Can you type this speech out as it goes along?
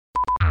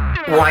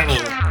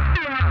Warning.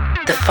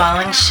 The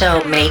following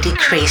show may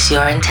decrease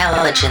your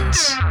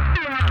intelligence.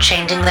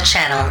 Changing the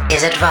channel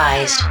is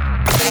advised.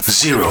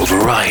 Zero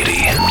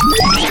variety.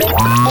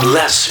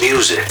 Less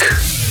music.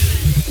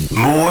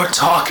 More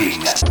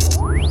talking.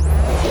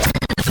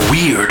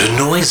 Weird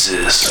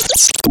noises.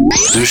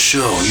 The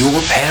show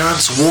your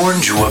parents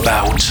warned you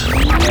about.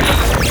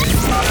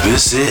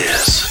 This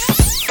is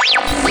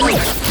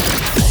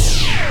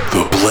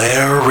the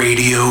Blair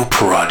Radio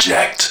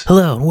Project.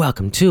 Hello and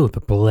welcome to the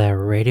Blair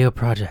Radio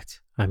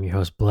Project. I'm your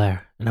host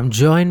Blair, and I'm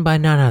joined by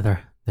none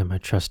other than my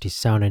trusty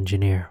sound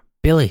engineer,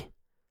 Billy.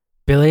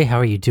 Billy, how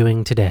are you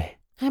doing today?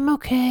 I'm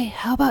okay.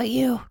 How about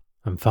you?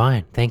 I'm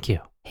fine, thank you.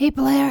 Hey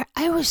Blair,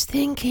 I was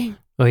thinking.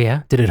 Oh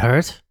yeah? Did it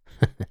hurt?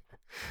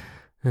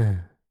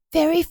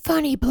 Very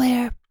funny,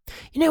 Blair.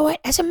 You know what?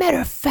 As a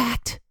matter of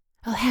fact,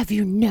 I'll have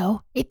you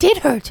know, it did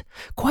hurt.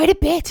 Quite a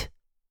bit.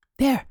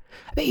 There.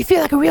 I bet you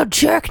feel like a real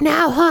jerk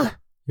now, huh?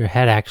 Your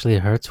head actually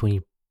hurts when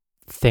you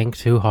think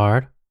too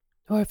hard?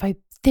 Or if I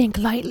think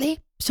lightly,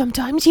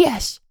 sometimes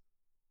yes.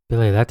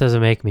 Billy, that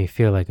doesn't make me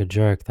feel like a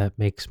jerk. That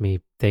makes me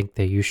think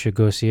that you should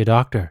go see a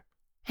doctor.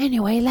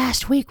 Anyway,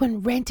 last week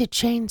when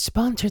Unchained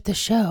sponsored the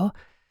show,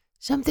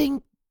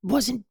 something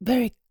wasn't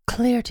very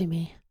clear to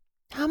me.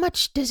 How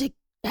much does it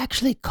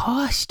actually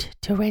cost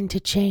to rent a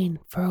chain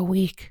for a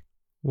week?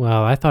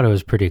 Well, I thought it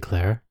was pretty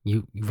clear.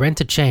 You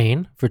rent a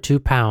chain for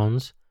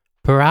 £2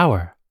 per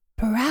hour.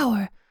 Per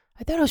hour?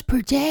 I thought it was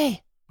per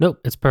day.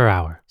 Nope, it's per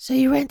hour. So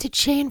you rent a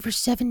chain for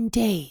 7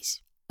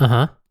 days.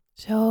 Uh-huh.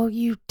 So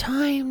you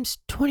times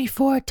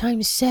 24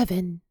 times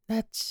 7,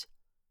 that's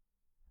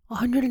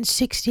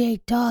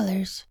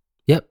 $168.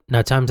 Yep,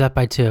 now times that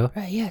by 2.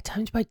 Right, yeah,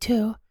 times by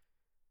 2.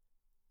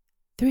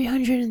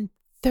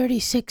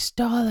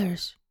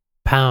 $336.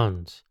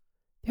 Pounds.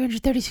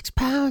 336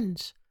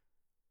 pounds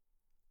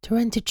to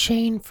rent a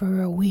chain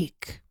for a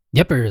week.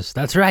 Yippers,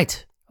 that's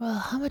right. Well,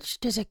 how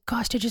much does it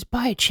cost to just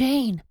buy a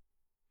chain?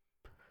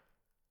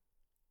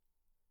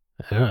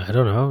 I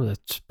don't know. I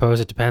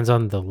suppose it depends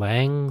on the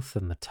length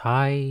and the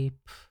type.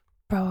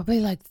 Probably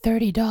like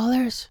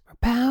 $30 or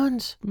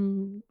pounds.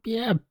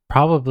 Yeah,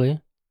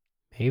 probably.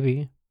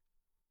 Maybe.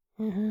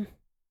 Mm-hmm.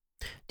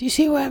 Do you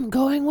see where I'm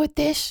going with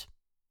this?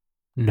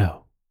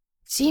 No.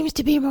 It seems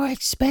to be more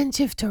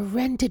expensive to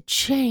rent a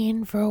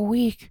chain for a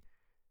week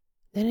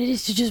than it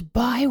is to just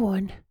buy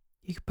one.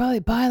 You could probably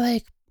buy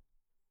like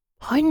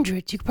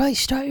hundreds. You could probably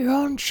start your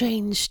own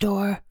chain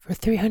store for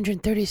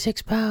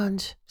 336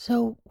 pounds.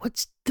 So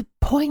what's the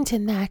point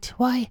in that?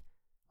 Why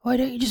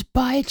don't you just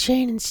buy a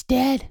chain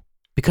instead?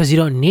 Because you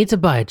don't need to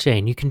buy a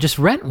chain. You can just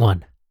rent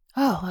one.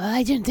 Oh, well,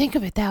 I didn't think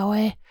of it that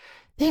way.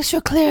 Thanks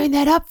for clearing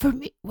that up for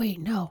me. Wait,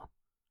 no.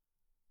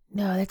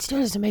 No, that still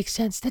doesn't make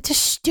sense. That's a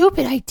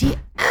stupid idea.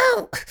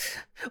 Ow!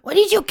 Why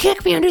did you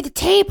kick me under the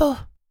table?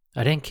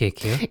 I didn't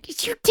kick you.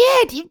 Yes, you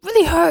did. It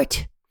really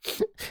hurt.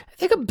 I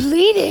think I'm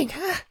bleeding.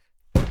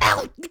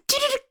 Ow, you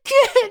did it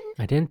again.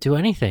 I didn't do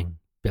anything,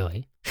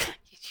 Billy.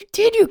 You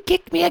did. You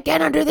kicked me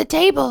again under the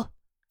table.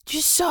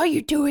 Just saw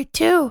you do it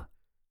too.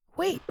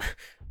 Wait,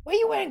 why are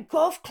you wearing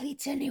golf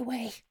cleats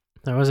anyway?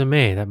 That wasn't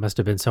me. That must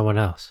have been someone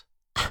else.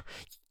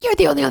 You're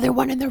the only other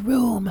one in the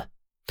room.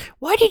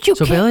 Why did you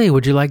So, Billy,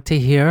 would you like to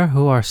hear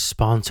who our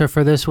sponsor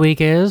for this week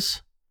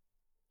is?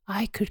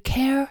 I could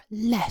care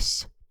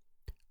less.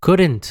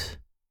 Couldn't.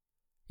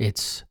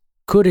 It's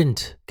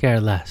couldn't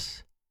care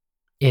less.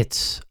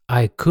 It's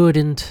I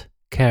couldn't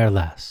care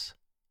less.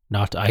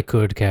 Not I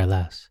could care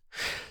less.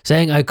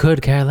 Saying I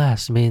could care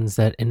less means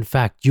that, in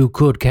fact, you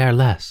could care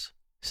less.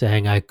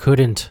 Saying I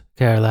couldn't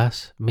care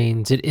less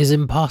means it is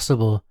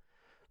impossible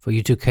for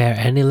you to care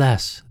any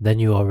less than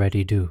you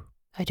already do.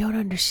 I don't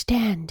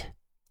understand.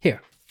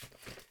 Here.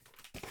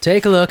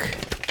 Take a look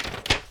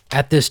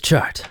at this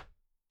chart.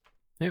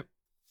 Yep.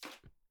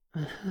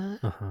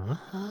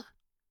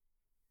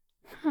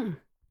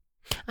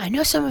 I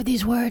know some of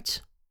these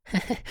words.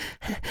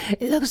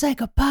 It looks like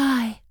a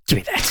pie. Give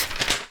me that.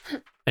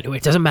 Anyway,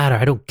 it doesn't matter.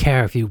 I don't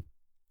care if you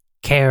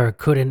care,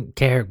 couldn't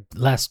care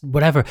less,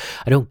 whatever.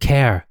 I don't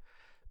care.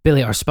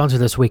 Billy, our sponsor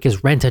this week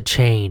is Rent a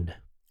Chain.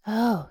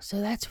 Oh,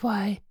 so that's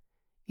why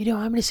you don't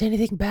want me to say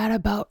anything bad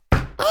about...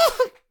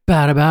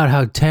 Bad about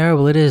how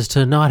terrible it is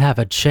to not have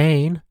a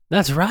chain.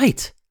 That's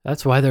right.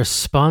 That's why they're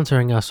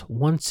sponsoring us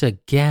once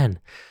again,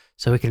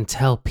 so we can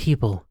tell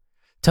people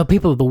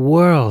of the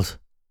world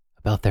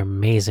about their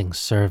amazing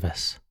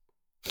service.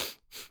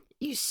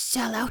 You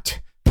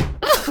sellout.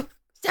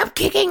 Stop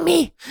kicking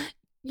me.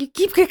 You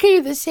keep kicking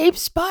in the same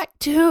spot,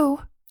 too.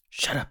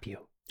 Shut up,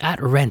 you.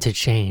 At Rent a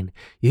Chain,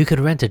 you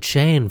can rent a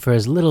chain for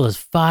as little as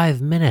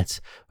 5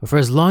 minutes, or for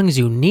as long as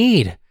you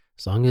need,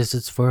 as long as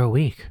it's for a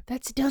week.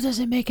 That still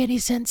doesn't make any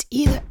sense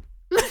either.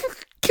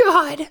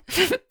 God,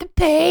 the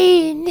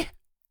pain.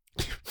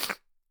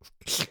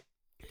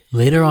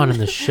 Later on in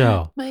the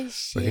show, we're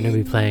going to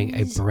be playing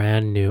a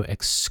brand new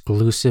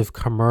exclusive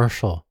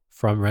commercial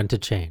from Rent a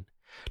Chain.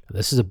 Now,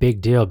 this is a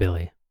big deal,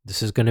 Billy.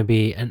 This is going to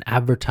be an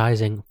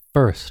advertising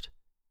first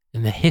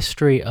in the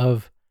history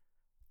of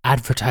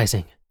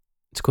advertising.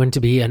 It's going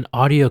to be an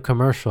audio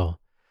commercial,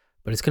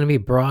 but it's going to be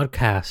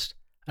broadcast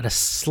at a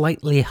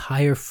slightly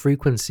higher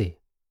frequency.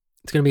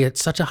 It's going to be at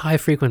such a high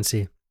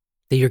frequency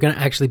that you're going to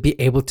actually be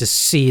able to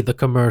see the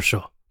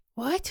commercial.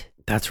 What?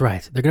 That's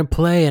right. They're going to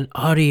play an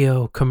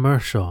audio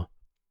commercial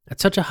at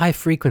such a high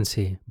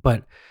frequency,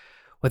 but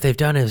what they've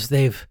done is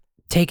they've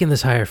taken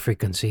this higher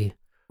frequency,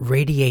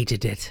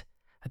 radiated it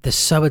at the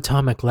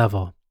subatomic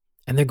level,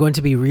 and they're going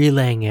to be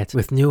relaying it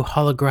with new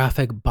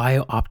holographic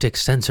bio-optic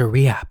sensor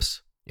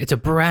reapps. It's a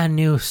brand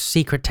new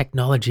secret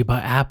technology by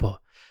Apple.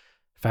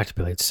 In fact,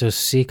 Billy, it's so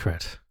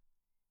secret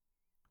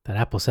that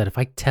Apple said if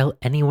I tell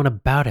anyone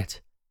about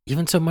it,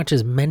 even so much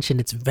as mention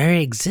its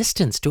very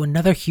existence to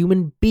another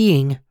human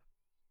being,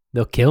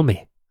 they'll kill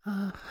me.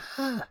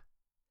 Uh-huh.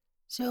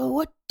 So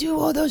what do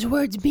all those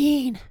words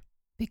mean?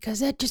 Because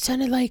that just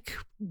sounded like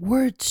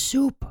word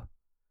soup.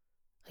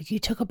 Like you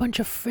took a bunch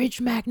of fridge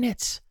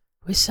magnets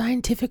with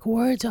scientific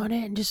words on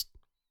it and just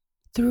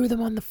threw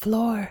them on the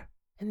floor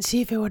and see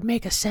if it would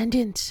make a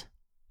sentence.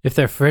 If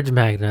they're fridge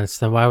magnets,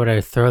 then why would I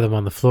throw them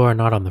on the floor and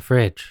not on the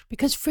fridge?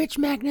 Because fridge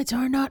magnets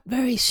are not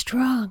very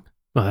strong.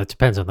 Well, that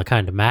depends on the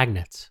kind of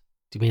magnets.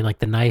 Do you mean like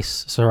the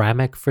nice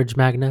ceramic fridge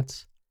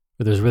magnets?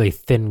 Or those really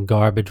thin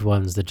garbage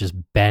ones that just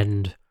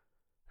bend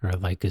or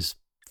like as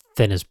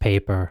thin as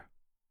paper?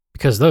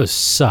 Because those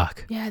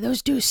suck. Yeah,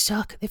 those do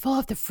suck. They fall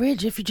off the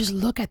fridge if you just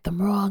look at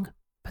them wrong.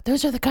 But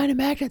those are the kind of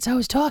magnets I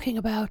was talking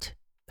about.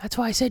 That's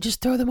why I said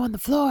just throw them on the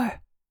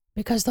floor.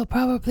 Because they'll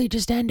probably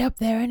just end up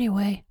there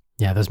anyway.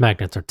 Yeah, those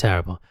magnets are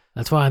terrible.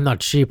 That's why I'm not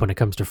cheap when it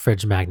comes to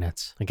fridge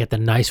magnets. I get the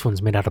nice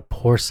ones made out of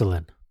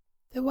porcelain.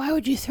 Then why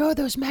would you throw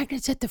those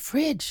magnets at the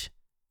fridge?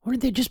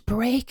 Wouldn't they just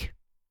break?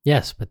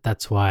 Yes, but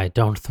that's why I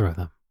don't throw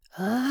them.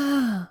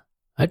 Ah.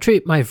 I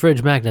treat my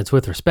fridge magnets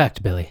with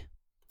respect, Billy.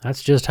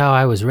 That's just how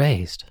I was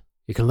raised.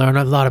 You can learn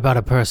a lot about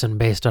a person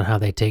based on how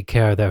they take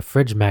care of their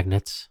fridge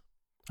magnets.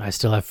 I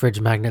still have fridge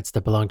magnets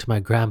that belong to my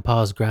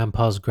grandpa's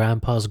grandpa's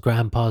grandpa's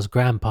grandpa's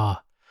grandpa.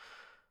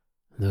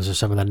 Those are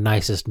some of the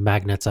nicest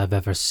magnets I've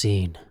ever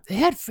seen. They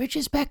had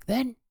fridges back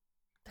then?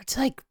 That's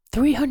like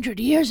 300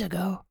 years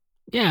ago.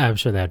 Yeah, I'm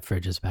sure they had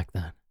fridges back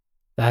then.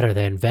 That or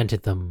they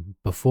invented them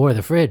before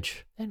the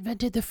fridge. They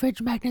invented the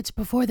fridge magnets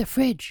before the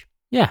fridge.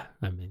 Yeah,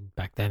 I mean,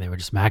 back then they were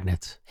just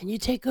magnets. And you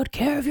take good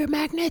care of your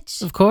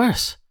magnets? Of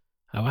course.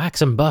 I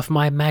wax and buff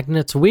my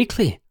magnets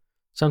weekly.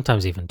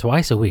 Sometimes even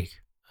twice a week.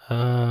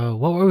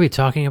 What were we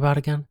talking about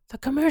again? The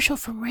commercial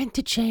from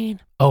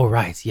Unchained. Oh,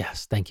 right.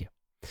 Yes, thank you.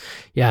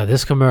 Yeah,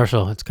 this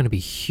commercial, it's going to be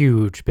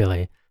huge,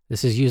 Billy.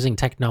 This is using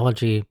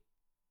technology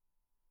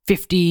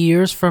 50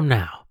 years from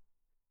now.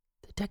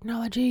 The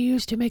technology you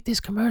used to make this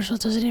commercial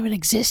doesn't even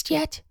exist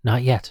yet?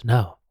 Not yet,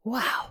 no.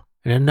 Wow.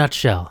 In a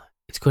nutshell,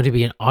 it's going to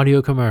be an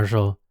audio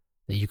commercial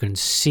that you can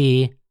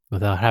see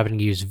without having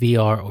to use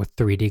VR or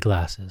 3D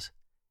glasses.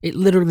 It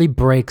literally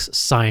breaks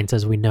science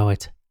as we know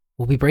it.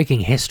 We'll be breaking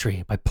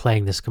history by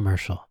playing this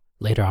commercial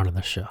later on in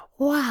the show.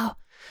 Wow.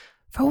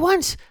 For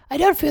once, I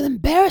don't feel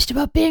embarrassed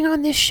about being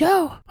on this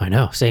show. I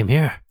know, same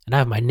here. And I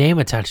have my name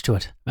attached to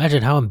it.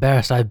 Imagine how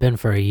embarrassed I've been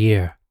for a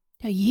year.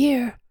 A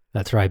year?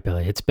 That's right,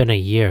 Billy. It's been a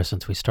year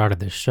since we started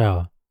this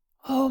show.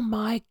 Oh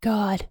my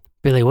God.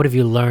 Billy, what have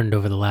you learned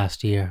over the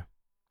last year?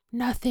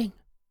 Nothing.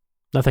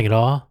 Nothing at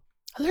all?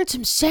 I learned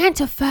some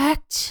Santa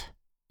facts.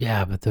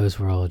 Yeah, but those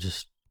were all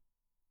just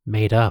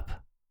made up.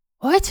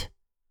 What?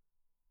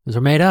 Those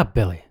were made up,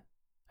 Billy.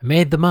 I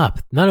made them up.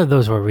 None of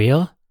those were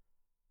real.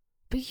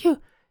 But you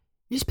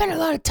spent a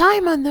lot of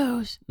time on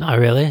those. Not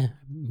really. I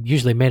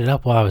usually made it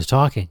up while I was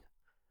talking.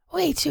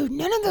 Wait, so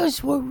none of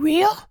those were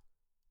real?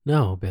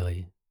 No,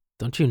 Billy.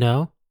 Don't you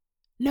know?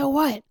 Know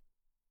what?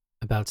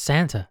 About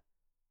Santa.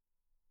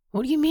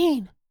 What do you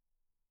mean?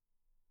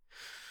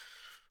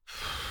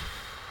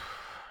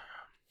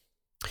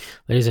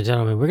 Ladies and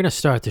gentlemen, we're going to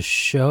start the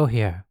show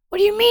here. What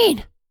do you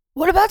mean?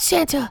 What about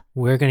Santa?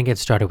 We're going to get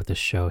started with the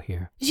show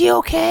here. Is he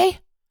okay?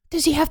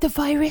 Does he have the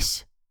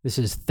virus? This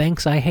is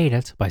Thanks I Hate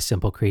It by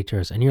Simple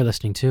Creatures, and you're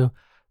listening to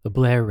the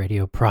Blair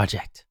Radio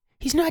Project.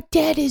 He's not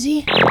dead, is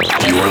he?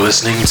 You're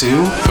listening to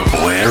the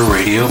Blair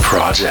Radio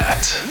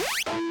Project.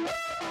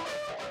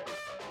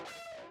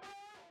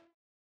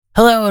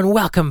 Hello and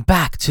welcome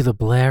back to the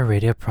Blair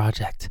Radio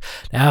Project.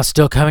 Now,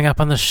 still coming up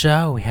on the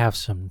show, we have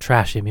some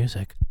trashy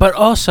music, but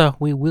also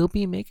we will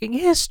be making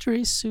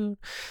history soon.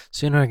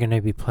 Soon we're going to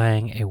be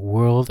playing a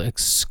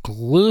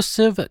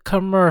world-exclusive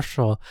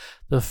commercial,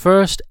 the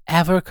first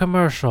ever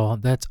commercial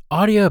that's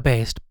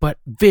audio-based but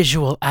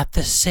visual at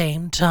the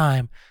same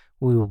time.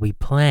 We will be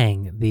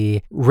playing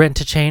the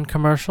Rent-A-Chain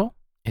commercial.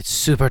 It's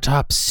super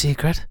top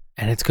secret,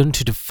 and it's going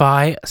to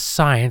defy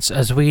science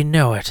as we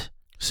know it.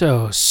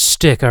 So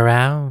stick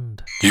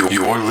around.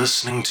 You're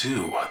listening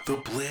to the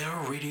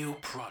Blair Radio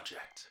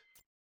Project.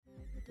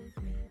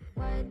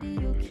 Why do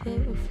you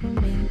care for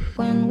me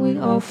when we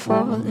all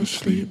fall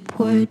asleep?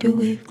 Where do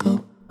we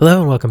go? Hello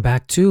and welcome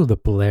back to the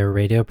Blair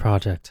Radio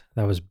Project.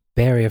 That was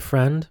Bury a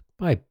Friend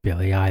by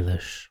Billie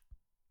Eilish.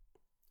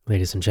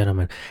 Ladies and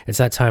gentlemen, it's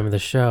that time of the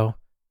show.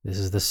 This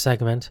is the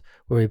segment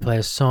where we play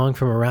a song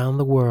from around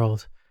the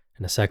world,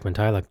 and a segment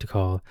I like to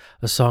call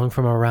A Song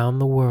from Around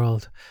the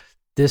World.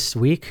 This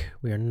week,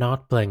 we are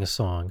not playing a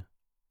song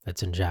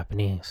that's in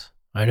Japanese.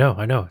 I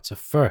know, it's a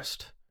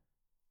first.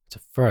 It's a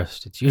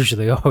first. It's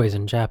usually always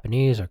in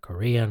Japanese or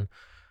Korean.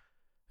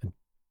 And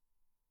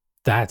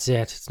that's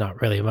it. It's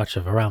not really much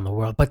of around the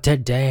world. But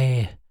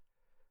today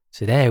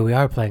we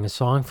are playing a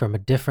song from a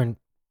different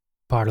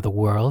part of the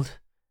world.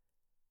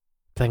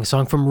 Playing a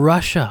song from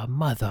Russia,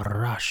 Mother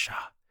Russia.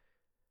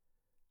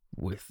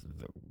 With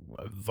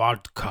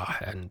vodka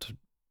and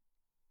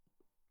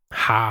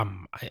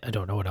ham. I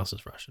don't know what else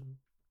is Russian.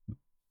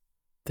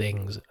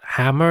 Things.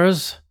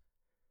 Hammers?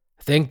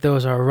 I think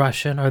those are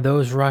Russian. Are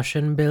those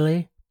Russian,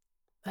 Billy?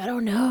 I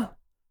don't know.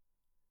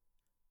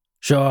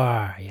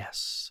 Sure,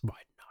 yes. Why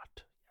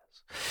not?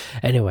 Yes.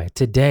 Anyway,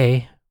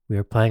 today we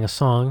are playing a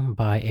song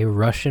by a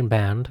Russian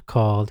band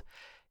called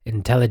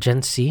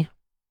Intelligency.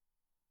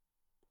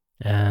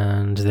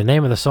 And the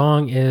name of the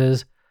song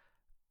is...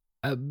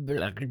 I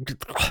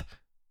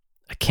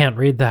can't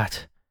read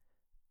that.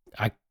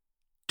 I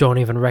don't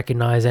even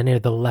recognize any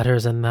of the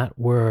letters in that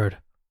word.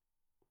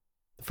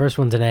 The first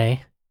one's an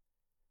A.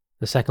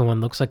 The second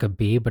one looks like a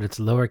B, but it's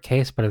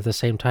lowercase, but at the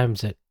same time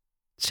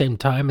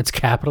it's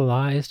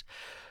capitalized.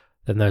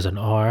 Then there's an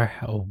R,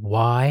 a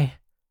Y,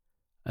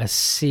 a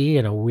C,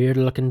 and a weird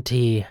looking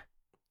T.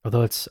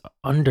 Although it's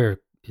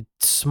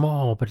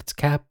small, but it's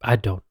I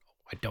don't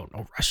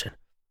know Russian.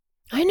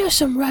 I know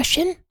some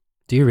Russian.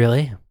 Do you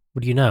really?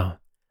 What do you know?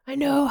 I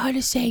know how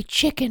to say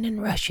chicken in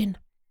Russian.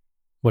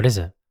 What is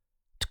it?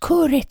 It's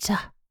kuritsa.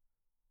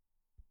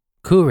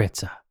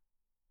 Kuritsa.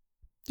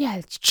 Yeah,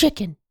 it's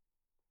chicken.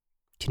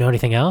 Do you know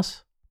anything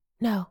else?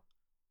 No.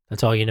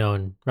 That's all you know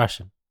in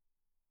Russian?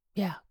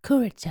 Yeah,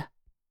 kuritsa.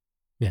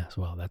 Yes,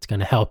 well, that's going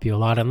to help you a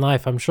lot in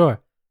life, I'm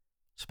sure.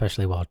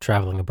 Especially while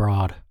traveling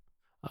abroad.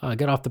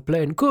 Get off the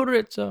plane,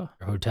 kuritsa.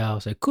 Hotel,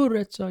 say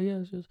kuritsa,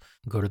 yes.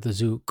 Go to the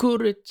zoo,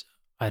 kuritsa.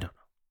 I don't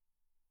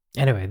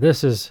know. Anyway,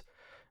 this is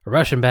a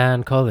Russian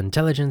band called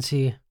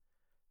Intelligency.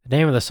 The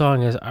name of the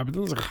song is...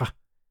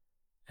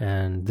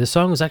 And this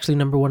song was actually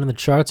number 1 in the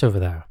charts over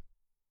there.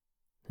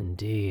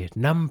 Indeed,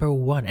 number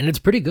 1. And it's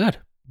pretty good.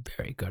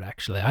 Very good,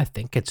 actually. I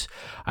think it's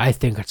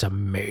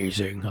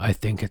amazing. I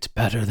think it's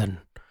better than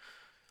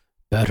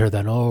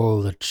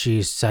all the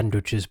cheese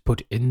sandwiches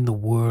put in the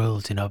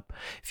world.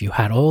 If you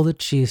had all the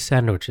cheese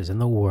sandwiches in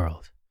the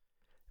world,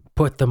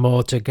 put them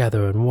all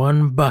together in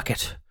one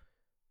bucket,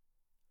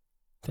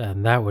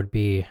 then that would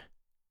be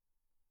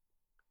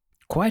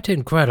quite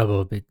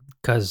incredible,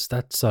 because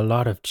that's a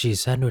lot of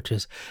cheese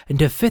sandwiches. And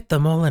to fit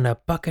them all in a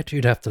bucket,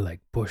 you'd have to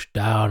push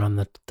down on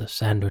the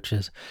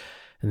sandwiches,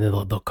 and then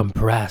they'll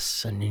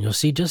compress, and you'll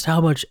see just how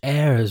much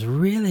air is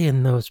really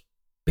in those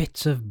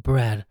bits of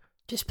bread.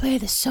 Just play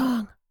the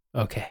song.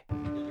 Okay.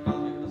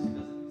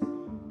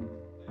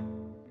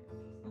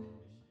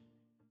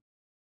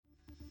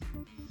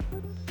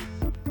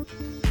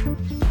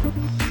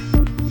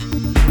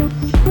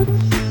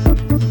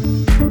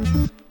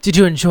 Did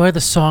you enjoy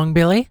the song,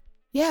 Billy?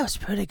 Yeah, it was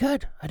pretty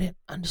good. I didn't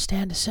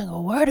understand a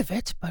single word of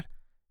it, but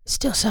it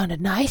still sounded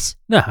nice.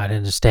 No, I didn't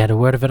understand a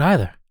word of it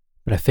either.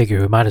 But I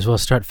figure we might as well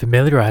start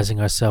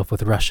familiarizing ourselves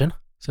with Russian,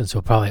 since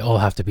we'll probably all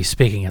have to be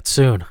speaking it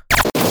soon.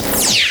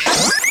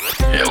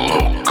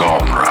 Hello,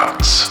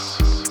 comrades.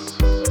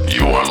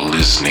 You are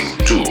listening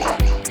to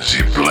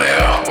the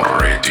Blair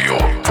Radio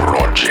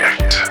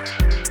Project.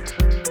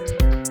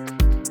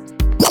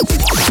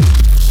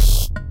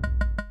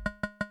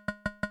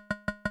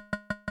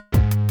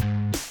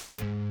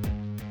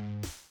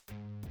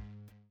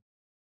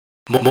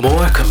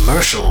 More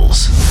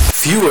commercials,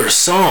 fewer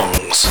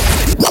songs.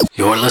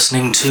 You're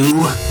listening to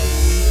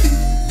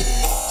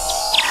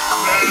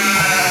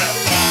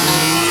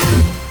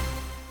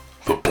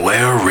the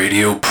Blair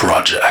Radio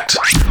Project.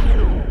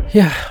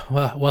 Yeah,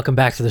 well, welcome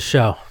back to the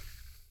show.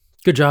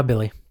 Good job,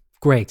 Billy.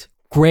 Great,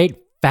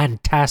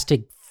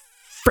 fantastic,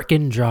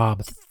 frickin'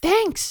 job.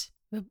 Thanks.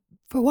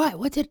 For what?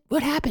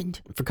 What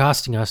happened? For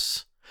costing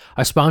us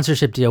our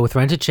sponsorship deal with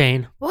Rent a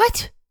Chain.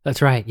 What?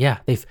 That's right, yeah.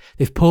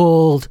 They've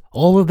pulled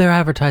all of their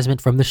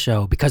advertisement from the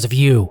show because of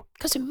you.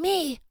 Because of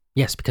me?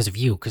 Yes, because of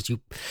you. Because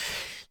you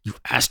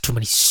asked too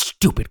many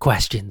stupid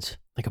questions.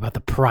 Like about the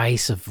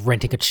price of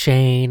renting a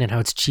chain and how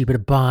it's cheaper to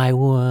buy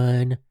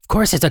one. Of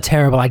course it's a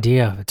terrible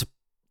idea. It's a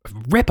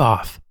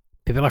rip-off.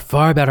 People are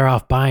far better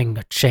off buying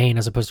a chain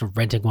as opposed to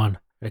renting one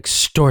at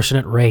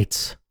extortionate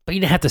rates. But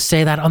you didn't have to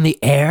say that on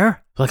the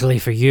air. Luckily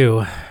for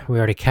you, we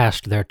already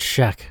cashed their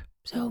check.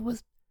 So we'll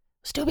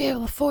still be able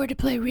to afford to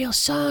play real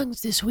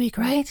songs this week,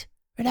 right?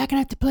 We're not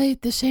gonna have to play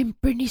the same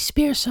Britney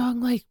Spears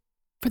song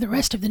for the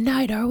rest of the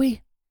night, are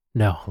we?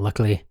 No,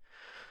 luckily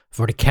I've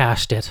already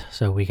cashed it,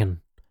 so we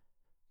can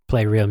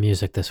play real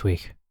music this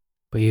week.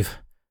 But you've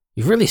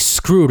really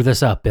screwed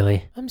this up,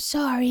 Billy. I'm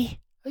sorry.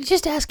 I was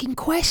just asking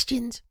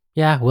questions.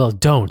 Yeah, well,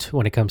 don't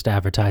when it comes to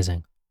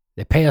advertising.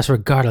 They pay us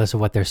regardless of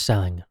what they're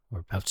selling,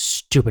 or how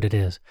stupid it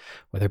is,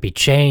 whether it be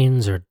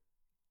chains or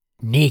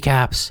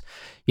kneecaps.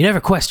 You never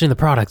question the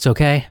products,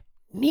 okay?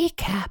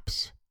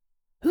 Kneecaps?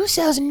 Who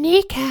sells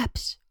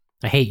kneecaps?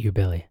 I hate you,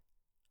 Billy.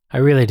 I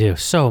really do,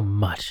 so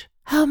much.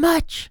 How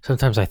much?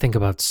 Sometimes I think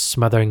about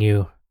smothering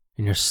you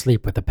in your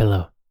sleep with a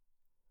pillow.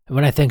 And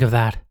when I think of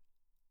that,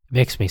 It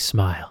makes me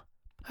smile.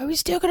 Are we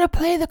still gonna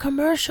play the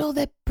commercial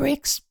that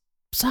breaks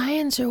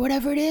science or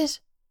whatever it is?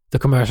 The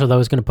commercial that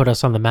was going to put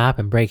us on the map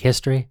and break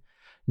history?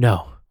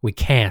 No, we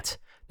can't.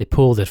 They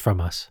pulled it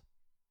from us.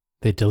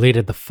 They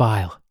deleted the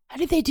file. How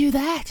did they do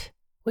that?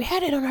 We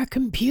had it on our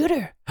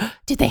computer.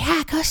 Did they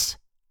hack us?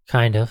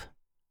 Kind of.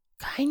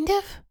 Kind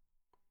of?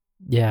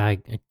 Yeah, I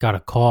got a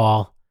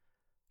call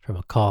from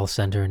a call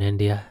center in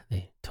India.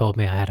 They told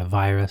me I had a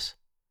virus.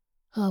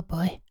 Oh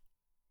boy.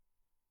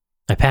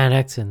 I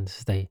panicked and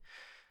they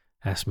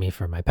asked me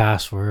for my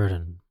password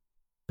and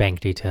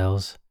bank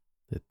details.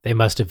 They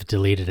must have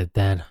deleted it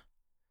then.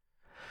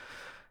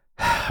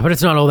 But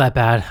it's not all that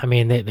bad. I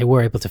mean, they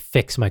were able to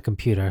fix my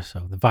computer,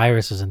 so the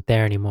virus isn't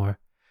there anymore.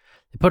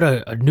 They put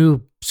a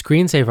new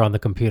screensaver on the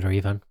computer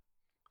even.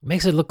 It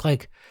makes it look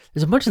like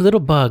there's a bunch of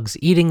little bugs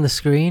eating the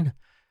screen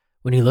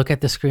when you look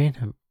at the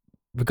screen.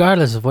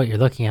 Regardless of what you're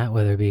looking at,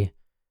 whether it be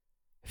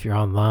if you're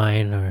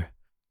online or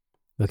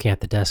looking at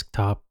the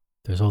desktop,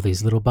 there's all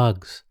these little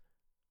bugs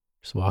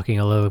just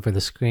walking all over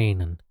the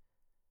screen and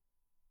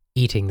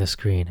eating the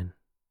screen. And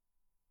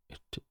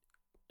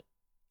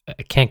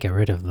I can't get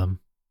rid of them.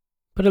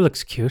 But it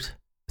looks cute.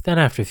 But then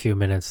after a few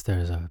minutes,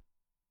 there's a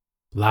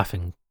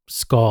laughing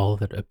skull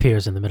that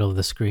appears in the middle of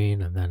the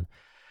screen, and then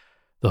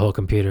the whole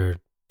computer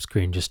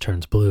screen just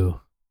turns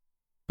blue.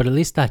 But at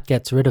least that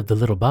gets rid of the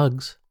little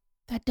bugs.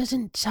 That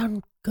doesn't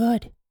sound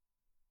good.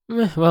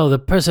 Well, the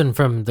person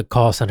from the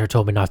call center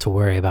told me not to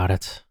worry about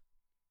it.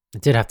 I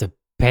did have to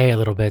pay a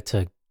little bit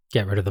to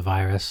get rid of the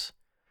virus.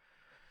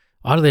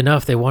 Oddly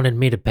enough, they wanted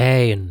me to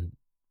pay in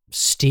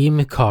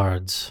Steam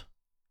cards,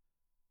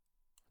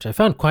 which I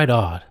found quite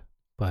odd.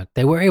 But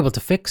they were able to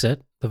fix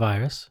it, the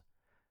virus.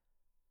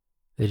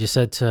 They just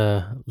said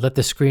to let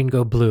the screen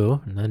go blue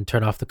and then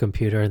turn off the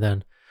computer and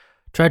then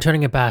try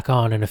turning it back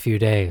on in a few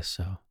days.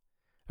 So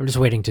I'm just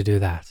waiting to do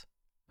that.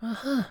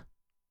 Uh-huh.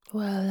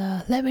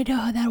 Well, let me know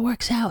how that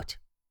works out.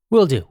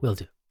 Will do.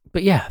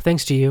 But yeah,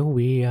 thanks to you,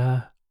 we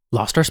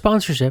lost our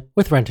sponsorship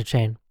with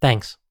Unchained.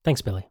 Thanks,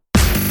 Billy.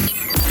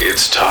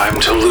 It's time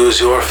to lose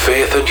your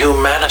faith in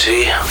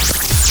humanity.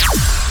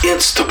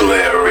 It's the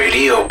Blair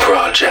Radio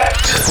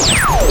Project.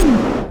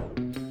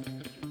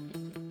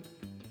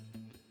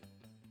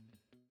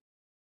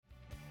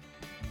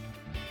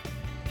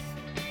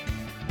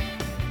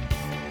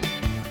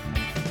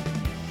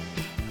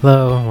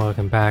 Hello, and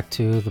welcome back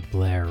to the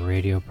Blair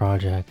Radio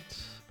Project.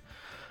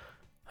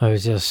 I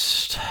was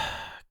just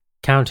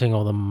counting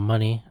all the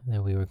money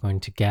that we were going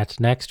to get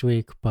next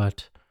week,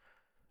 but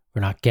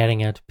we're not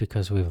getting it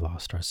because we've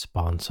lost our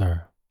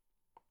sponsor.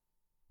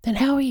 Then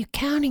how are you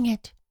counting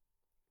it?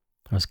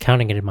 I was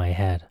counting it in my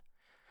head.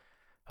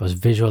 I was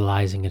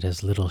visualizing it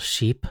as little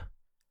sheep,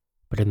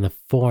 but in the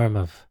form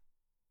of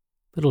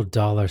little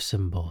dollar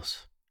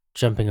symbols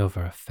jumping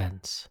over a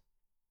fence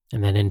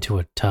and then into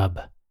a tub.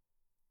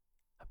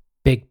 A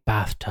big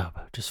bathtub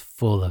just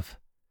full of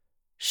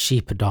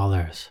sheep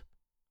dollars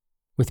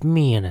with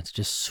me in it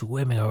just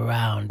swimming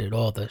around in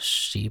all the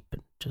sheep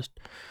and just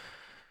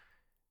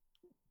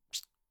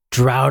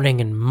drowning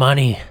in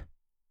money.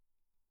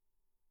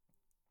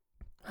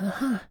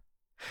 Uh-huh.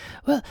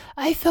 Well,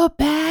 I felt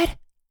bad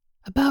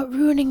about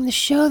ruining the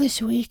show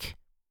this week.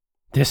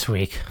 This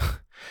week?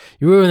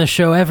 You ruin the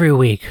show every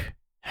week.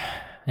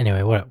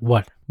 Anyway,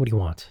 what do you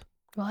want?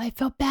 Well, I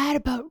felt bad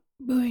about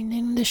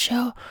ruining the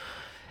show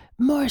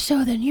more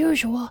so than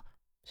usual,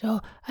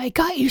 so I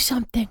got you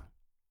something.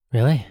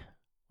 Really?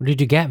 What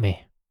did you get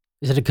me?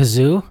 Is it a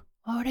kazoo?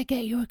 Why would I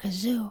get you a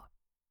kazoo?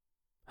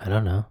 I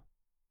don't know.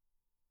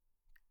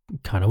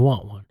 Kind of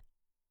want one.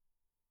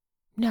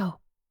 No.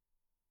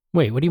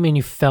 Wait, what do you mean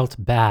you felt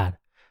bad?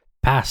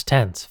 Past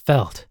tense,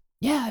 felt.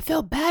 Yeah, I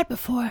felt bad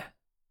before.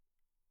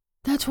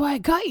 That's why I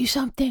got you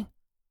something.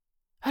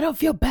 I don't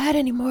feel bad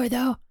anymore,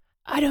 though.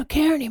 I don't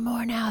care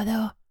anymore now,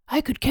 though. I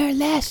could care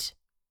less.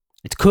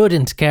 It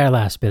couldn't care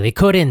less, Billy.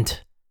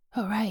 Couldn't.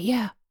 All right,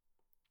 yeah.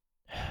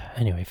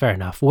 Anyway, fair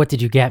enough. What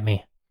did you get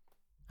me?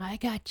 I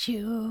got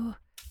you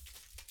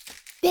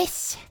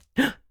this.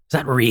 Is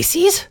that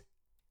Reese's?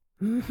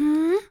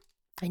 Mm-hmm.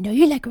 I know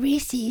you like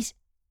Reese's.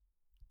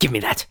 Give me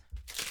that.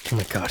 Oh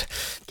my god.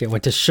 Can't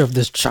wait to shove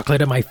this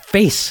chocolate in my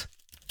face.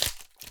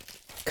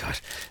 God.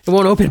 It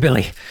won't open,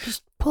 Billy.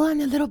 Just pull on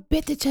the little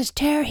bit that says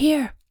tear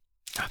here.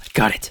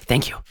 Got it.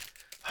 Thank you.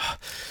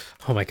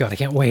 Oh my god, I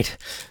can't wait.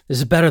 This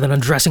is better than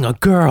undressing a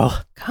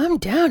girl. Calm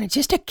down. It's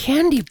just a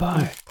candy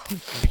bar.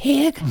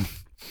 Pig.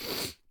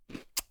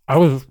 I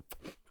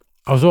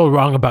was all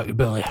wrong about you,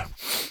 Billy.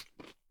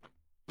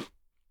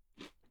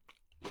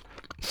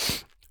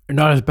 You're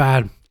not as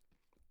bad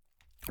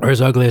or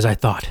as ugly as I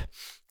thought.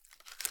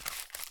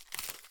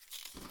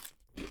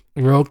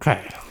 You're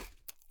okay.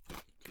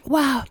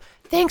 Wow.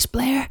 Thanks,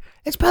 Blair.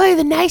 It's probably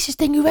the nicest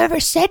thing you've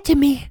ever said to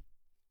me.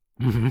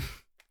 Mm-hmm.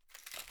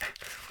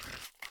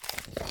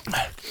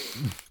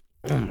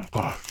 Oh my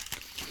god.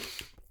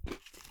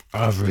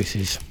 I love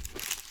Reese's.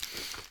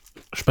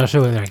 Especially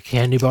when they're in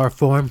candy bar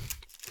form.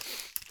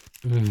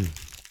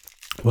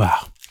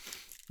 Wow.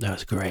 That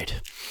was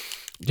great.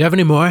 Do you have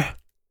any more?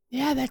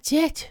 Yeah, that's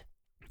it.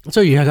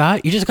 So you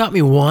just got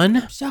me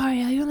one?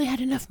 Sorry, I only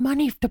had enough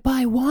money to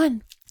buy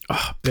one.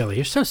 Oh, Billy,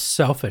 you're so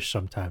selfish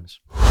sometimes.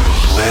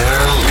 Blair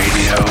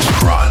Radio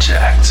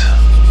Project.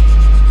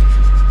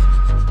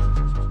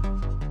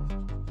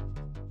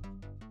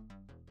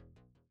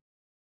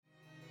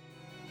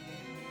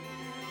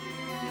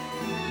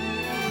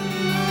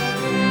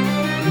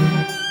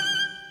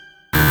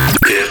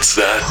 It's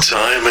that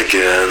time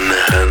again.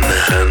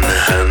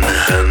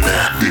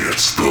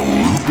 It's the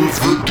loop of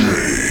the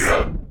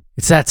day.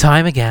 It's that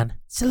time again.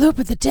 It's the loop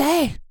of the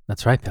day.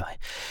 That's right, Billy.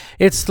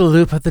 It's the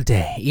loop of the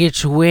day.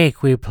 Each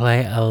week we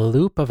play a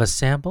loop of a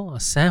sample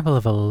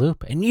of a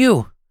loop. And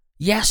you,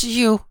 yes,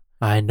 you.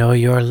 I know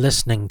you're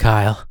listening,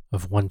 Kyle,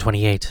 of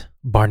 128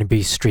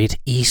 Barnaby Street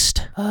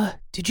East.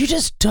 Did you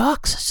just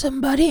dox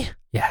somebody?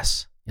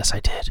 Yes, I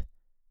did.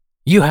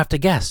 You have to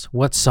guess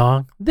what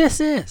song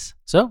this is.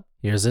 So,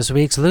 here's this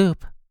week's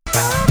loop.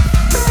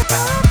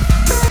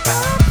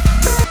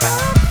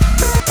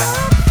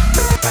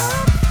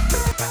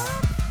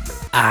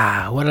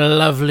 Ah, what a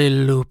lovely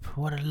loop.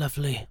 What a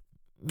lovely...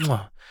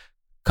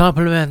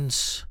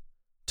 Compliments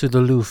to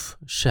the Loop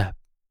Chef.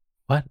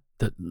 What?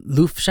 The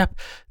Loop Chef?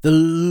 The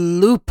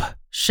Loop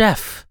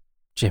Chef.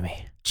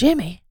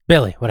 Jimmy.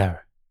 Billy,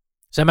 whatever.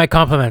 Send my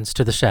compliments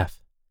to the chef.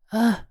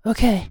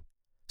 Okay.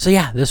 So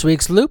yeah, this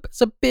week's loop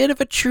is a bit of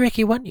a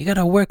tricky one. You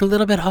gotta work a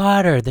little bit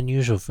harder than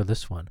usual for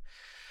this one.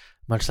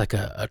 Much like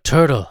a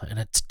turtle in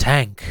its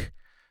tank,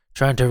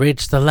 trying to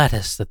reach the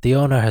lettuce that the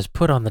owner has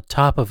put on the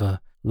top of a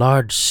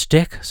large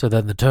stick, so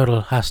then the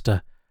turtle has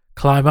to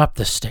climb up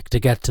the stick to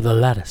get to the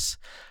lettuce,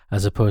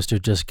 as opposed to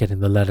just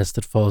getting the lettuce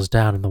that falls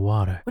down in the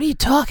water. What are you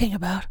talking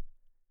about?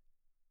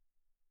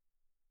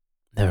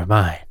 Never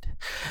mind.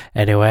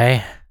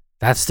 Anyway,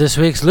 that's this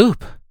week's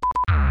loop.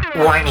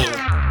 Warning.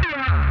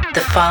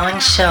 The following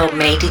show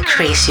may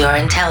decrease your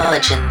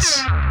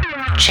intelligence.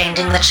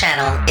 Changing the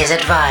channel is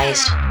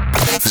advised.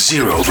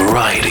 Zero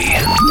variety.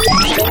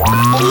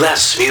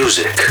 Less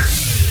music.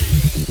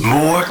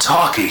 More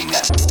talking.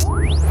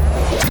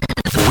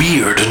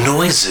 Weird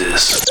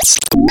noises.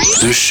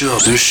 The show.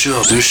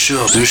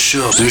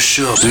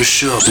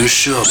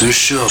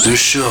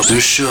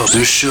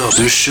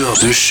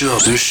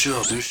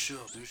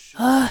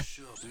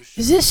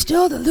 Is this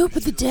still the loop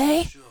of the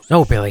day?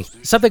 No, Billy.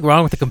 Something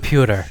wrong with the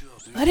computer.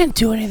 I didn't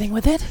do anything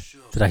with it.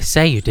 Did I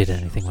say you did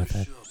anything with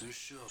it?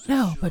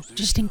 No, but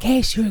just in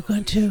case you were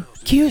going to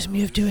accuse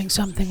me of doing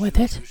something with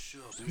it,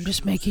 I'm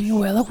just making you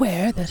well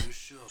aware that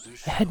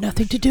I had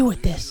nothing to do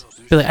with this.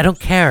 Billy, I don't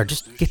care.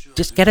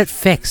 Just get it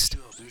fixed.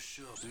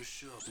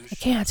 I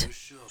can't.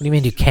 What do you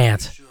mean you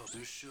can't?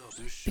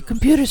 The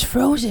computer's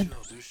frozen.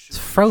 It's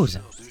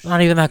frozen. It's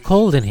not even that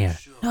cold in here.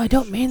 No, I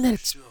don't mean that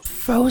it's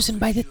frozen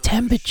by the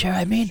temperature.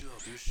 I mean,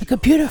 the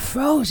computer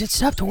froze. It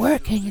stopped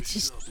working.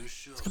 It's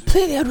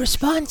completely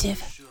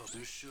unresponsive.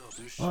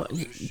 Well,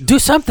 do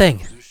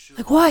something.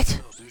 Like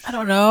what? I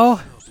don't know.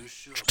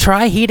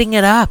 Try heating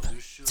it up.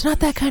 It's not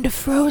that kind of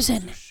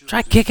frozen.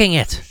 Try kicking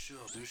it.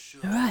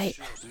 All right.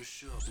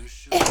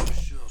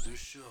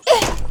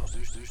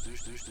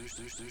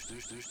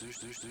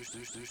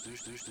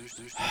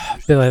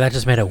 Billy, that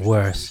just made it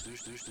worse.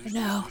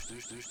 No.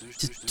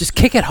 Just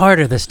kick it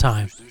harder this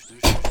time.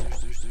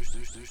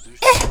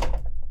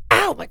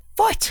 Ow, my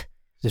foot!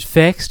 Is it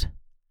fixed?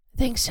 I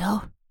think so.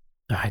 All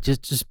right,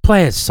 just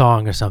play a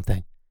song or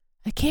something.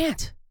 I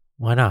can't.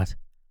 Why not?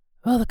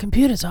 Well, the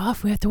computer's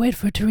off. We have to wait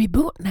for it to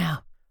reboot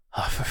now.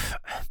 Oh,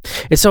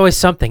 it's always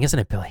something, isn't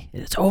it, Billy?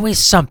 It's always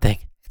something.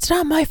 It's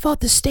not my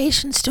fault the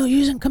station's still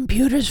using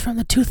computers from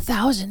the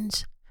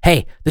 2000s.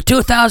 Hey, the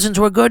 2000s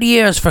were good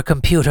years for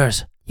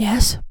computers.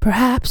 Yes,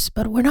 perhaps,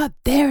 but we're not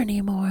there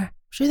anymore. I'm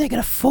sure they could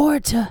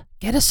afford to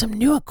get us some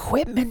new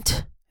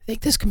equipment. I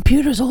think this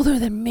computer's older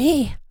than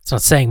me. It's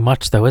not saying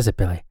much, though, is it,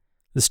 Billy?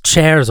 This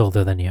chair's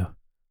older than you.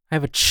 I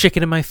have a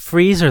chicken in my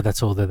freezer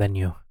that's older than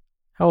you.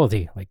 How old are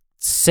you? Like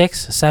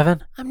 6,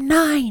 7? I'm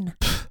 9.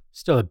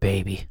 Still a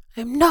baby.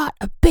 I'm not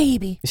a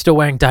baby. You still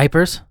wearing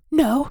diapers?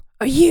 No.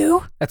 Are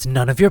you? That's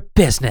none of your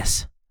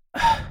business.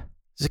 Is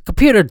the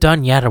computer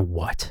done yet or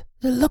what?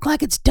 Does it look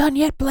like it's done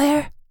yet,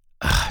 Blair?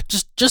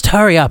 Just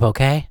hurry up,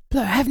 okay?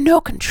 Blair, I have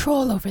no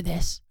control over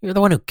this. You're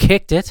the one who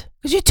kicked it.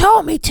 Because you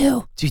told me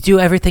to. Do you do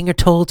everything you're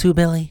told to,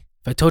 Billy?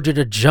 If I told you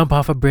to jump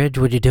off a bridge,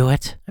 would you do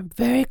it? I'm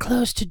very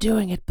close to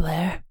doing it,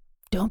 Blair.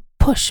 Don't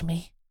push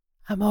me.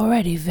 I'm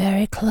already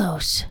very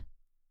close.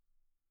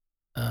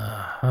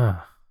 Uh-huh.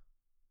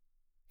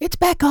 It's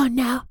back on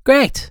now.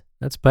 Great.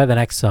 Let's play the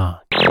next song.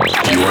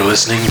 You're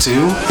listening to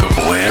the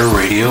Blair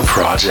Radio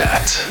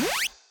Project.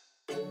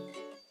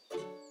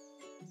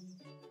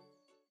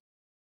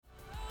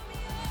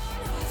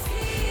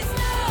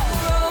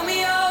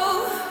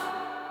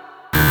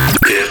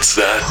 It's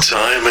that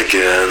time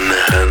again.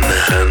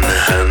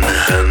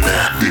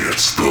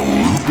 It's the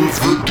loop of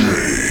the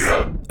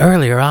day.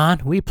 Earlier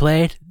on, we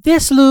played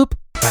this loop.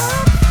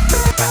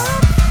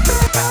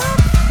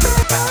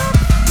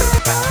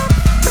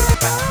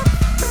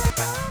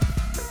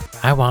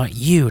 I want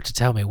you to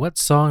tell me what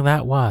song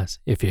that was.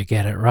 If you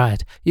get it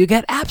right, you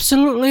get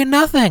absolutely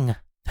nothing.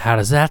 How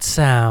does that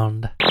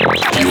sound?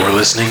 You're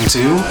listening to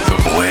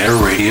the Blair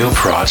Radio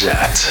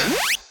Project.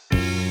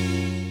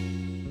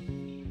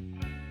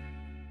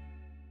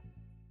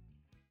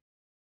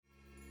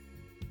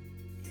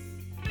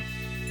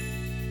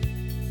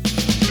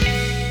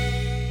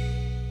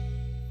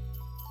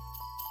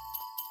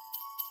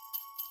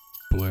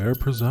 Blair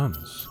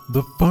presents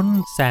the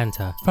fun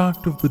Santa.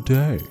 fact of the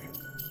day.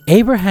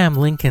 Abraham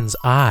Lincoln's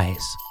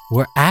eyes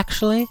were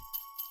actually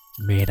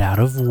made out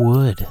of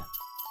wood.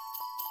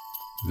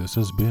 This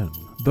has been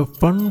the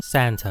fun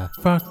Santa.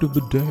 fact of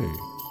the day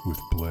with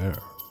Blair.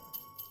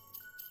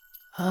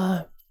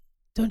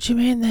 Don't you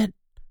mean that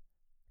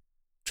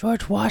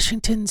George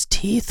Washington's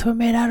teeth were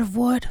made out of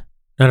wood?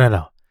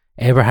 No.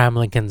 Abraham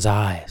Lincoln's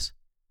eyes.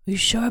 Are you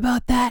sure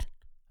about that?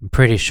 I'm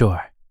pretty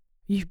sure.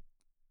 You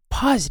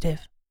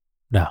positive?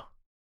 No.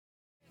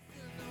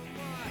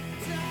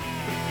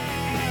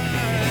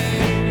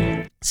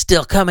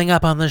 Still coming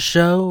up on the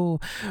show,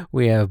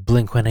 we have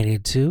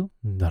Blink-182,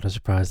 not a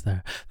surprise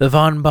there. The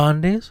Von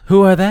Bondies,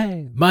 who are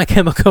they? My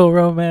Chemical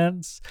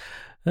Romance.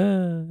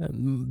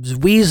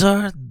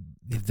 Weezer,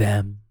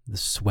 them, the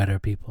sweater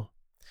people.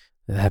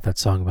 They have that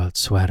song about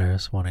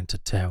sweaters, wanting to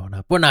tear one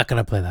up. We're not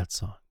going to play that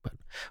song, but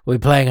we'll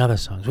be playing other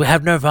songs. We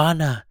have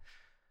Nirvana,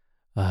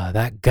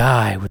 that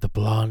guy with the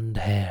blonde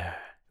hair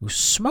who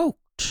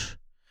smoked.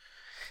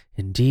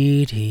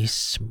 Indeed, he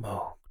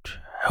smoked.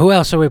 Who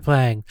else are we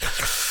playing?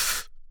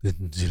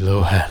 Lindsay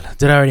Lohan.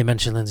 Did I already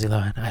mention Lindsay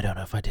Lohan? I don't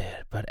know if I did.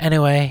 But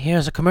anyway,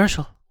 here's a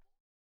commercial.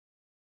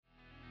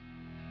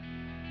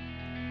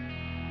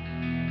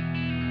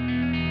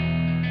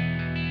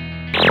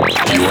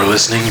 You're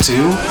listening to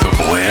the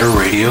Blair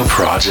Radio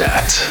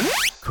Project.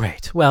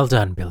 Great. Well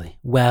done, Billy.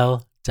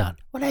 Well done.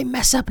 What'd I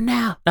mess up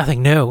now?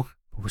 Nothing new.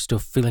 But we're still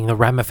feeling the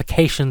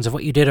ramifications of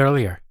what you did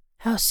earlier.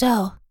 How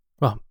so?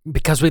 Well,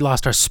 because we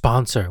lost our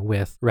sponsor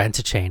with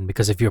Unchained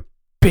because of your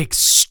big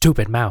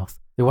stupid mouth.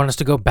 They want us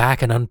to go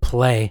back and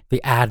unplay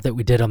the ad that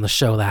we did on the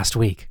show last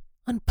week.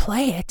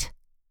 Unplay it?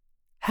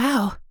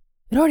 How?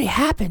 It already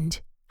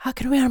happened. How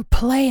can we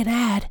unplay an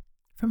ad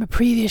from a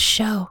previous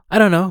show? I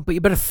don't know, but you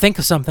better think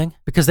of something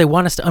because they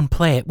want us to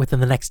unplay it within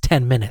the next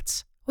 10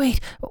 minutes. Wait,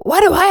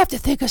 why do I have to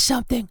think of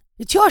something?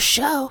 It's your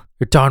show.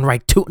 You're darn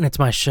right tootin' it's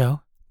my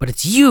show. But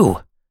it's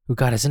you who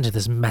got us into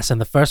this mess in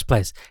the first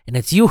place, and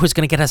it's you who's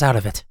gonna get us out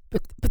of it.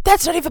 But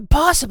that's not even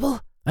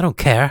possible. I don't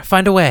care.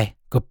 Find a way.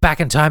 Go back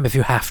in time if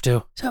you have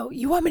to. So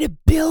you want me to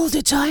build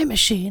a time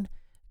machine,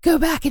 go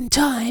back in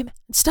time,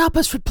 and stop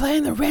us from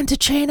playing the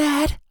Rent-A-Chain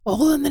ad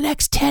all in the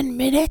next 10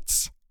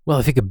 minutes? Well,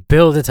 if you could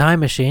build a time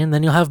machine,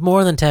 then you'll have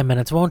more than 10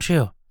 minutes, won't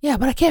you? Yeah,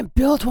 but I can't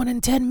build one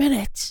in 10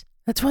 minutes.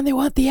 That's when they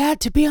want the ad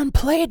to be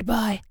unplayed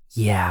by.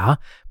 Yeah,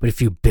 but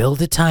if you build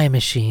a time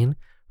machine,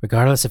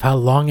 regardless of how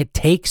long it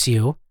takes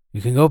you,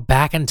 you can go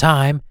back in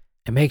time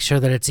and make sure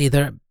that it's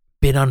either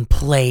been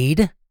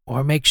unplayed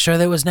or make sure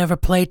that it was never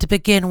played to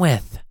begin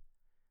with.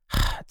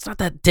 It's not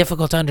that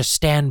difficult to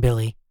understand,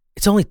 Billy.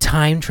 It's only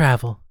time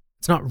travel.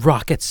 It's not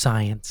rocket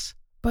science.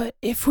 But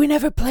if we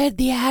never played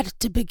the ad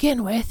to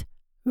begin with,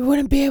 we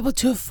wouldn't be able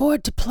to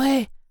afford to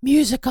play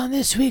music on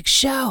this week's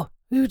show.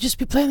 We would just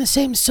be playing the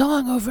same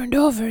song over and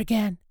over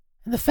again.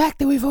 And the fact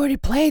that we've already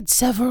played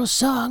several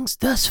songs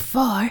thus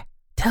far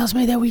tells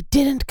me that we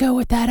didn't go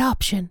with that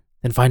option.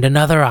 Then find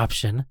another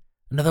option,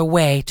 another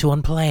way to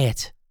unplay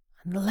it.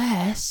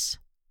 Unless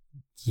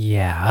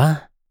Yeah?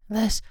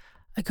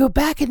 I go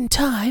back in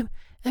time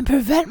and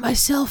prevent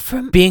myself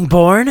from... Being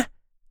born?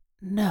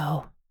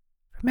 No.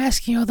 From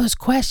asking all those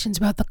questions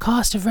about the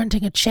cost of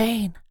renting a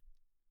chain.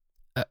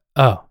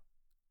 Oh.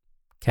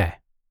 Okay.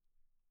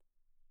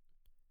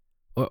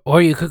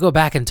 Or you could go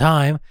back in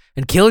time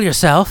and kill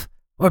yourself,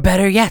 or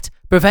better yet,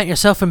 prevent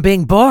yourself from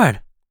being born.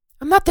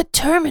 I'm not the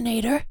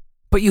Terminator.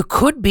 But you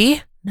could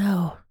be.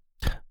 No.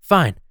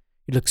 Fine.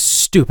 You look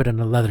stupid in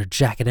a leather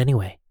jacket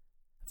anyway.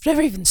 I've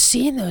never even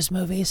seen those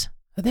movies.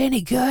 Are they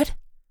any good?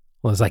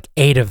 Well, there's like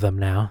 8 of them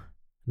now.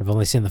 And I've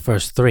only seen the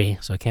first 3,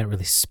 so I can't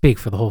really speak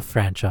for the whole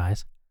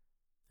franchise.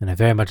 And I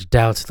very much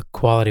doubt the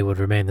quality would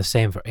remain the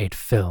same for 8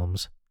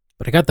 films.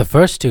 But I got the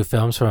first 2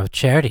 films from a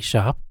charity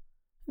shop.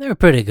 They were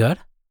pretty good.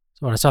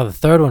 So when I saw the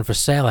 3rd one for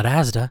sale at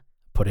Asda, I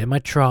put it in my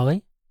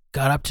trolley,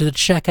 got up to the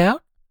checkout,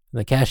 and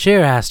the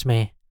cashier asked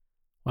me,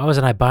 why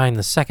wasn't I buying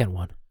the 2nd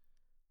one?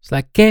 So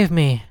that gave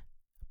me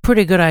a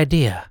pretty good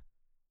idea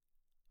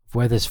of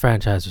where this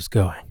franchise was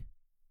going.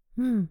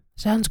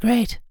 Sounds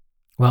great.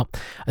 Well,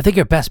 I think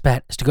your best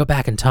bet is to go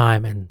back in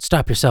time and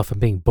stop yourself from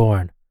being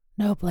born.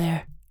 No,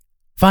 Blair.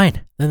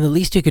 Fine, then the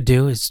least you could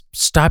do is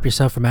stop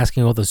yourself from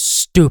asking all those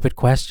stupid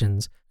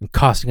questions and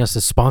costing us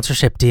a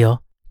sponsorship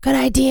deal. Good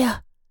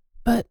idea.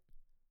 But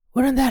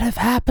wouldn't that have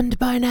happened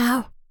by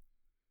now?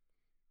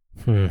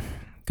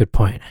 Good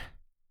point.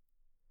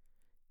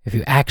 If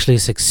you actually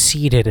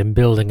succeeded in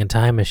building a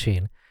time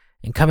machine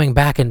and coming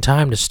back in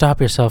time to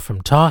stop yourself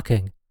from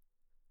talking, it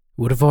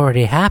would have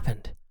already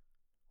happened.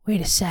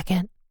 Wait a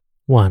second.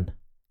 1.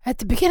 At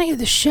the beginning of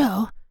the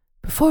show,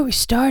 before we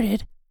started,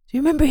 do you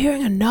remember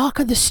hearing a knock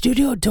on the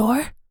studio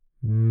door?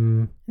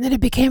 Mm, And then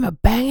it became a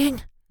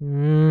banging?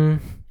 You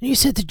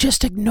said to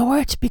just ignore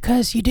it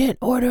because you didn't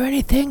order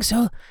anything,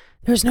 so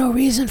there's no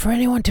reason for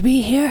anyone to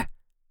be here?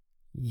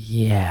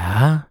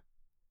 Yeah?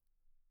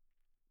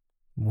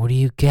 What are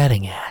you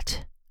getting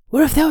at?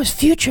 What if that was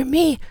future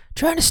me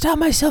trying to stop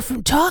myself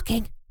from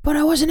talking, but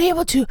I wasn't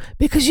able to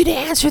because you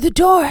didn't answer the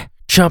door?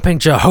 Jumping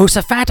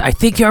Jehoshaphat, I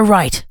think you're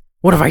right.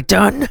 What have I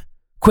done?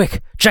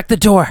 Quick, check the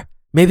door.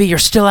 Maybe you're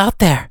still out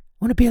there.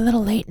 Won't it be a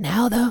little late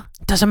now, though?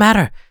 It doesn't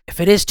matter. If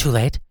it is too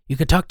late, you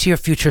can talk to your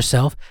future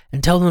self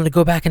and tell them to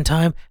go back in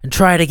time and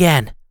try it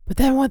again. But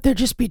then won't there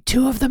just be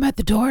two of them at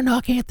the door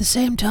knocking at the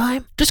same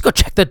time? Just go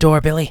check the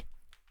door, Billy.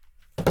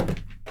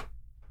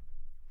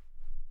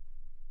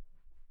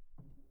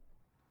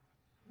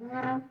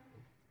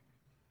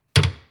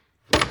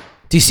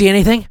 Do you see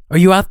anything? Are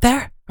you out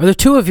there? Are there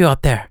two of you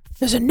out there?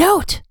 There's a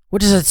note.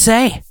 What does it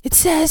say? It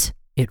says...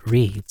 It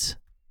reads.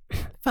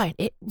 Fine,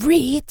 it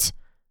reads...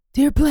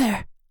 Dear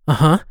Blair.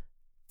 Uh-huh.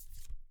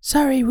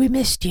 Sorry we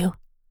missed you.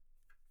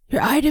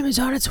 Your item is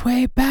on its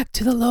way back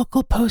to the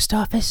local post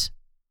office.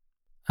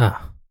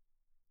 Oh.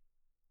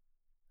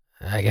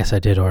 I guess I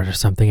did order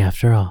something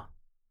after all.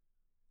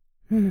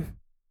 You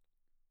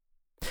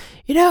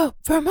know,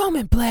 for a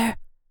moment, Blair,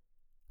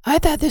 I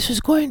thought this was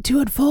going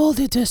to unfold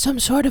into some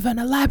sort of an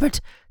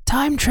elaborate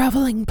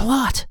time-traveling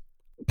plot.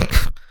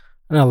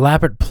 An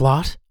elaborate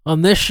plot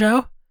on this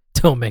show?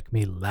 Don't make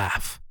me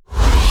laugh.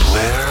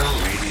 Blair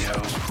Radio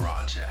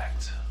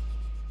Project.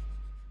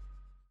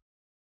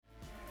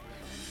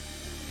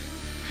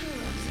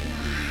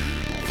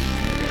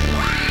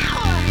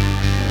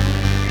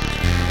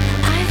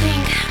 I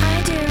think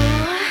I do.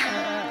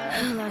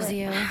 Who loves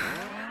you?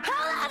 Who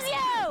loves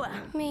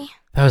you? Me.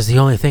 That was the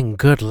only thing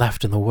good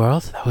left in the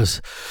world. That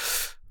was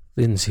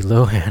Lindsay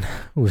Lohan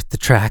with the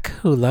track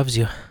Who Loves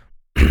You.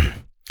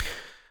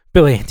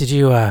 Billy, did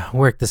you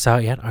work this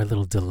out yet? Our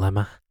little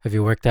dilemma. Have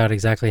you worked out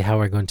exactly how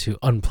we're going to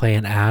unplay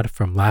an ad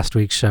from last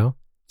week's show?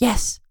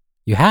 Yes.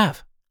 You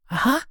have?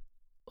 Uh-huh.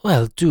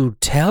 Well, do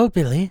tell,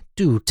 Billy.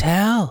 Do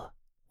tell.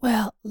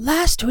 Well,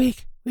 last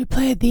week we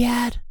played the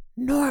ad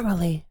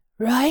normally,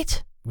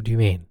 right? What do you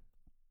mean?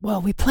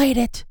 Well, we played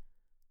it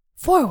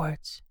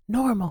forwards,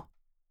 normal.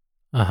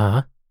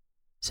 Uh-huh.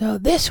 So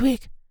this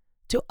week,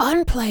 to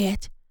unplay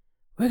it,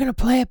 we're going to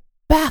play it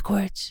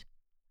backwards.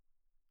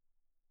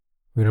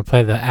 We're going to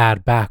play the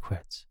ad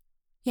backwards.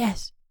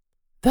 Yes.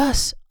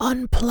 Thus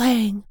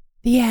unplaying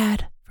the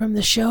ad from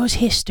the show's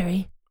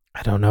history.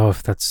 I don't know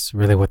if that's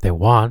really what they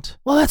want.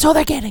 Well, that's all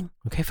they're getting.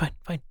 Okay, fine.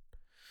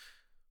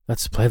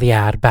 Let's play the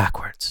ad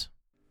backwards.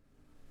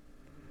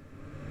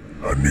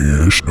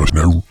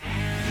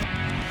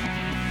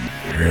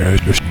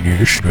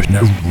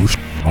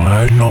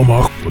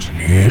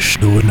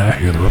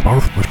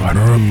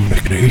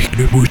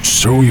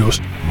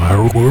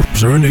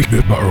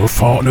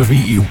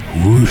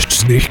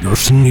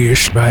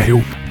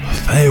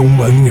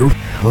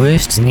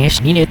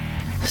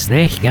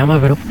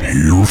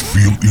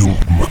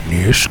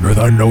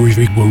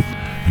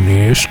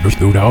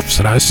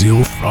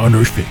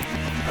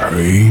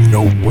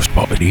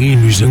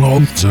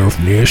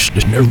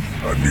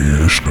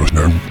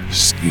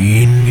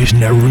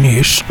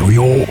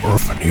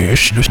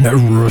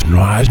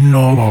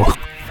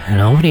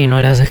 Nobody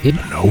knows as a kid.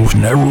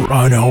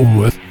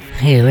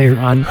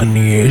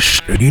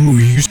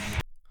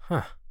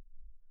 Huh.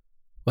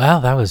 Well,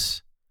 that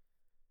was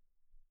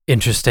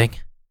interesting.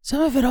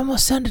 Some of it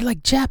almost sounded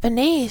like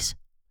Japanese.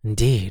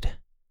 Indeed.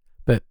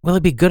 But will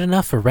it be good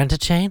enough for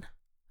Rent-A-Chain?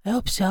 I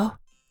hope so.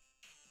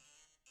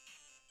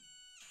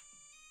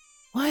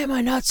 Why am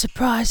I not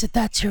surprised that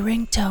that's your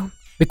ringtone?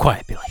 Be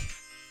quiet, Billy.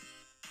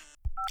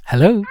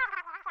 Hello?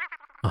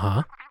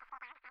 Uh-huh.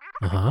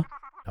 Oh,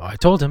 I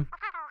told him.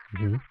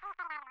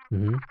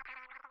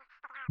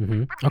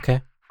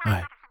 Okay. All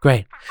right.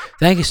 Great.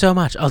 Thank you so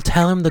much. I'll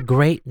tell him the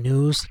great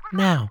news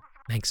now.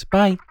 Thanks.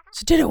 Bye.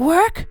 So did it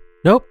work?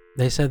 Nope.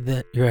 They said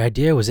that your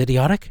idea was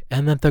idiotic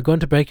and that they're going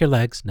to break your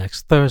legs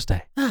next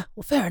Thursday. Ah,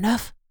 well, fair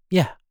enough.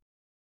 Yeah.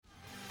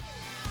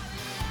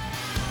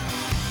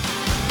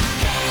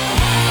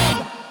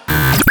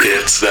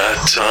 It's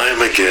that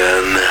time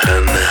again.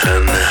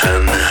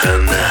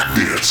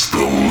 It's the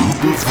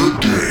loop of the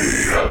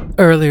day.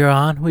 Earlier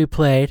on, we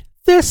played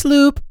this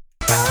loop.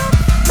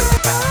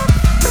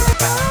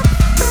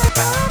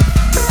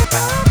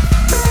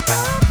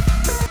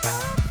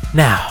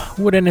 Now,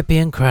 wouldn't it be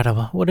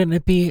incredible? Wouldn't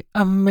it be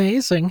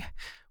amazing?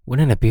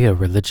 Wouldn't it be a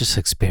religious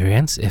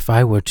experience if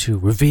I were to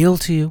reveal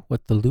to you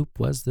what the loop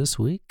was this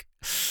week?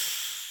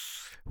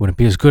 Wouldn't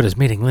be as good as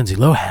meeting Lindsay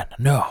Lohan,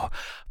 no.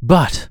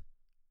 But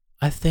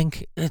I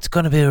think it's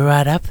going to be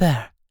right up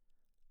there.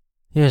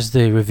 Here's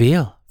the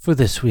reveal for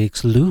this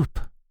week's loop.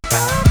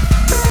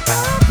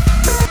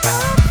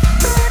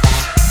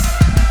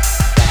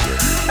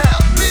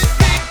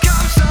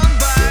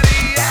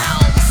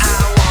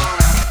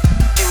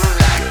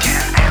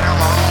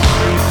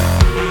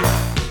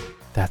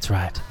 That's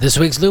right. This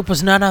week's loop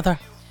was none other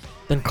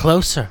than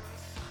Closer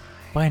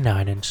by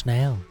 9 Inch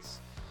Nails.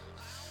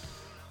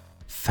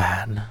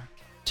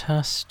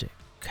 Fantastic.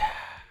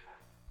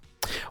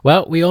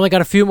 Well, we only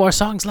got a few more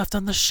songs left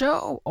on the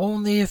show.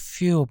 Only a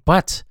few.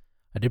 But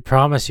I did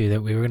promise you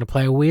that we were going to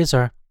play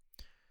Weezer.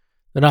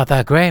 They're not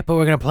that great, but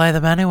we're going to play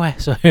them anyway.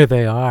 So here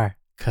they are.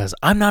 Because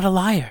I'm not a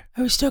liar.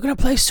 Are we still gonna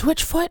play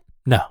Switchfoot?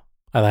 No,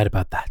 I lied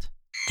about that.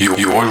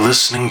 You're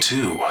listening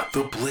to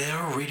the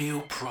Blair Radio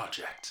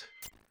Project.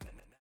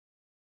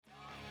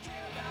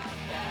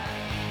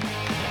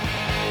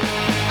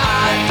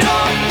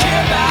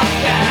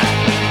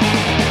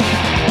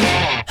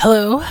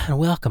 Hello, and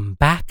welcome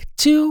back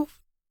to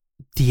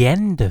the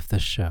end of the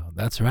show.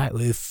 That's right,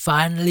 we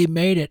finally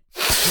made it.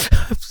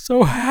 I'm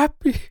so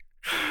happy.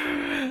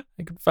 I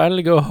can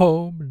finally go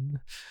home and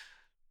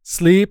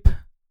sleep,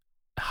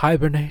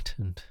 hibernate,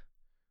 and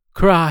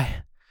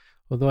cry.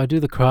 Although I do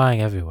the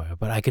crying everywhere,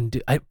 but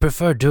I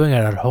prefer doing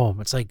it at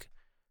home. It's like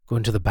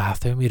going to the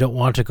bathroom. You don't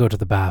want to go to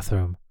the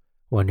bathroom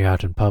when you're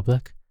out in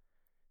public.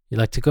 You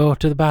like to go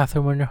to the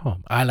bathroom when you're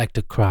home. I like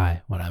to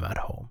cry when I'm at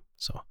home,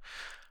 so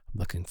I'm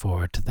looking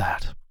forward to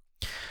that.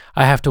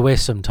 I have to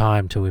waste some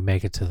time till we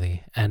make it to the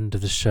end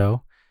of the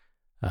show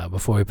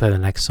before we play the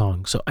next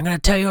song. So I'm going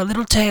to tell you a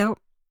little tale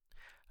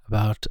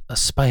about a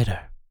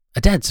spider,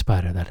 a dead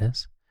spider, that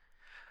is.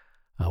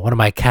 One of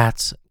my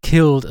cats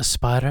killed a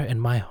spider in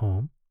my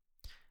home,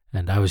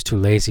 and I was too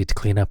lazy to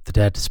clean up the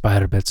dead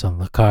spider bits on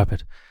the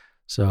carpet.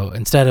 So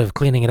instead of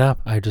cleaning it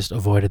up, I just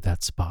avoided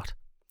that spot.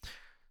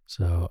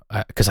 So,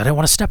 because I didn't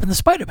want to step in the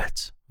spider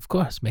bits. Of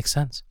course, makes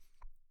sense.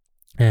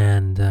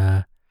 And,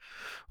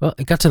 well,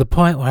 it got to the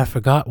point where I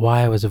forgot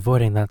why I was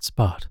avoiding that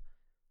spot.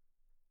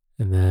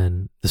 And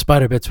then the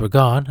spider bits were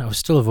gone. I was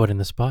still avoiding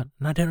the spot,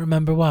 and I didn't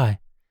remember why.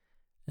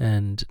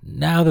 And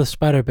now the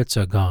spider bits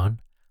are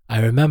gone. I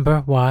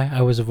remember why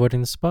I was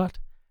avoiding the spot.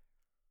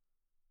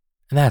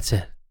 And that's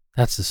it.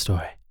 That's the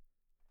story.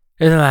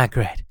 Isn't that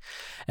great?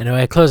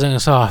 Anyway, closing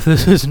us off,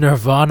 this is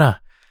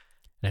Nirvana.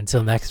 And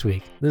until next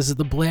week, this is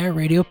the Blair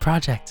Radio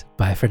Project.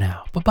 Bye for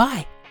now.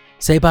 Bye-bye.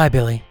 Say bye,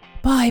 Billy.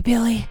 Bye,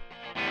 Billy.